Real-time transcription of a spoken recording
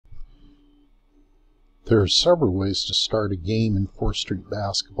There are several ways to start a game in 4th Street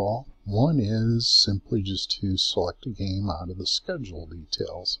basketball. One is simply just to select a game out of the schedule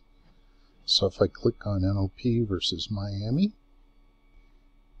details. So if I click on NOP versus Miami,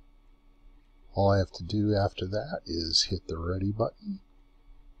 all I have to do after that is hit the Ready button.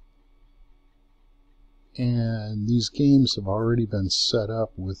 And these games have already been set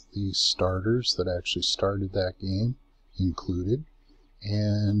up with the starters that actually started that game included,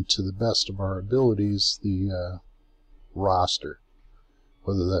 and to the best of our abilities, the roster,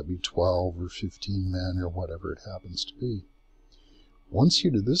 whether that be 12 or 15 men or whatever it happens to be. Once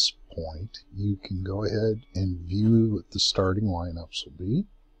you're to this point, you can go ahead and view what the starting lineups will be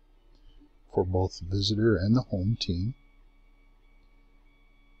for both the visitor and the home team.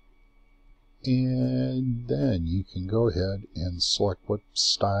 And then you can go ahead and select what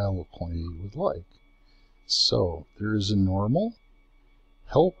style of play you would like. So there is a normal.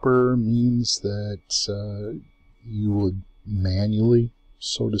 Helper means that you would manually,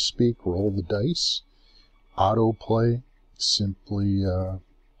 so to speak, roll the dice. Autoplay simply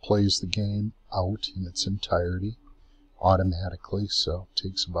plays the game out in its entirety automatically, so it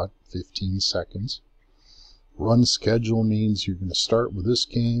takes about 15 seconds. Run schedule means you're going to start with this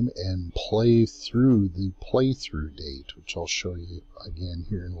game and play through the playthrough date, which I'll show you again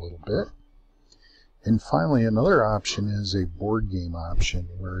here in a little bit. And finally, another option is a board game option,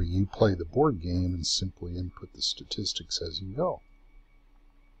 where you play the board game and simply input the statistics as you go.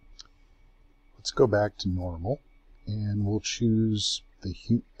 Let's go back to normal, and we'll choose the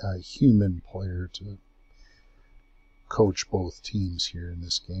human player to coach both teams here in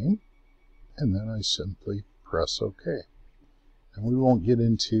this game. And then I simply press OK. And we won't get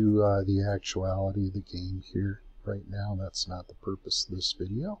into the actuality of the game here right now. That's not the purpose of this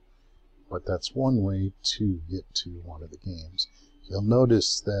video. But that's one way to get to one of the games. You'll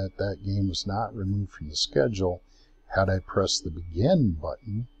notice that that game was not removed from the schedule. Had I pressed the begin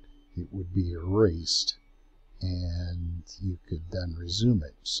button, it would be erased, and you could then resume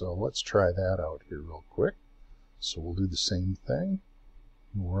it. So let's try that out here real quick. So we'll do the same thing.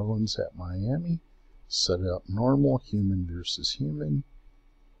 New Orleans at Miami. Set it up normal, human versus human.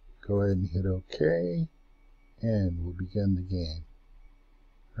 Go ahead and hit OK, and we'll begin the game.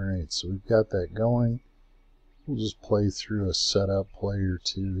 Alright, so we've got that going. We'll just play through a setup play or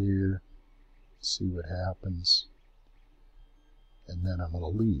two here, see what happens, and then I'm going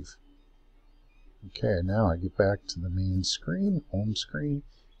to leave. Okay, now I get back to the main screen, home screen,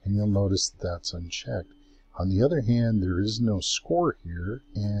 and you'll notice that that's unchecked. On the other hand, there is no score here,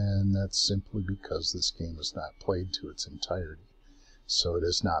 and that's simply because this game is not played to its entirety, so it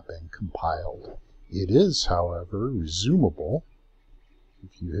has not been compiled. It is, however, resumable.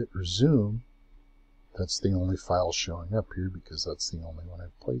 If you hit resume, that's the only file showing up here because that's the only one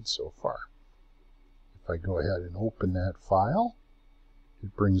I've played so far. If I go ahead and open that file,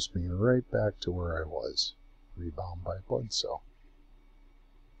 it brings me right back to where I was, Rebound by Bledsoe.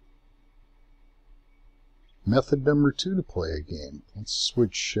 Method number 2 to play a game. Let's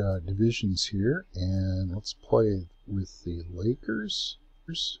switch divisions here, and let's play with the Lakers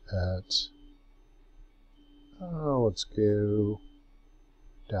at, let's go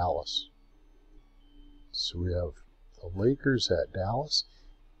Dallas. So we have the Lakers at Dallas.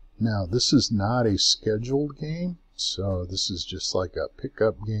 Now this is not a scheduled game, so this is just like a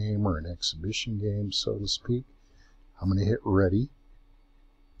pickup game or an exhibition game, so to speak. I'm going to hit ready.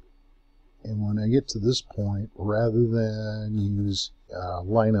 And when I get to this point, rather than use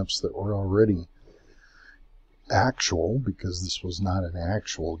lineups that were already actual, because this was not an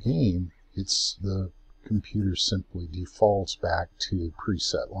actual game, it's the computer simply defaults back to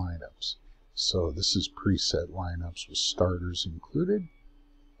preset lineups. So this is preset lineups with starters included,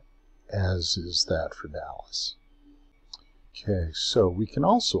 as is that for Dallas. Okay, so we can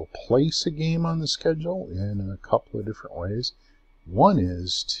also place a game on the schedule in a couple of different ways. One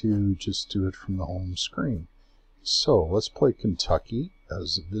is to just do it from the home screen. So let's play Kentucky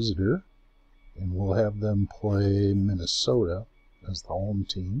as the visitor, and we'll have them play Minnesota as the home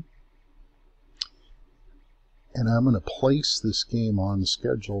team. And I'm going to place this game on the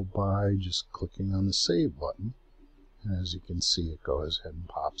schedule by just clicking on the save button. And as you can see, it goes ahead and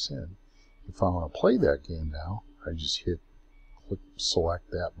pops in. If I want to play that game now, I just select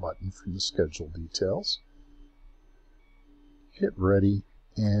that button from the schedule details, hit ready,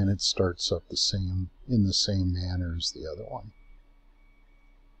 and it starts up in the same manner as the other one.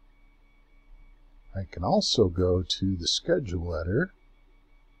 I can also go to the schedule editor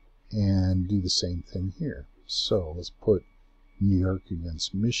and do the same thing here. So let's put New York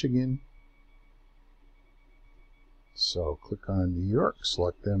against Michigan. So click on New York,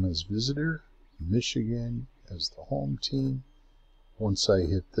 select them as visitor, Michigan as the home team. Once I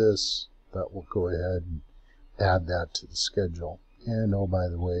hit this, that will go ahead and add that to the schedule. And oh, by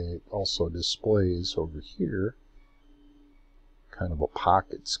the way, it also displays over here kind of a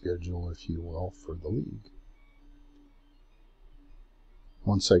pocket schedule, if you will, for the league.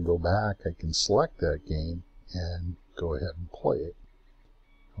 Once I go back, I can select that game and go ahead and play it.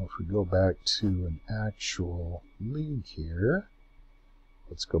 Now, if we go back to an actual league here,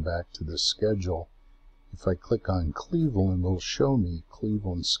 let's go back to the schedule. If I click on Cleveland, it'll show me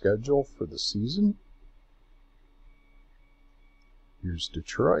Cleveland's schedule for the season. Here's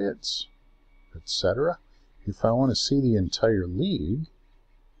Detroit's, etc. If I want to see the entire league,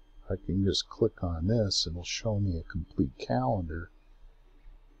 I can just click on this and it'll show me a complete calendar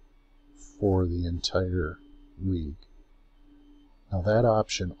for the entire league. Now that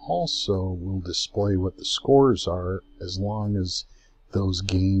option also will display what the scores are as long as those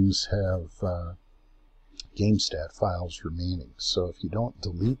games have GameStat files remaining. So if you don't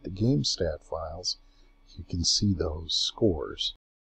delete the GameStat files, you can see those scores.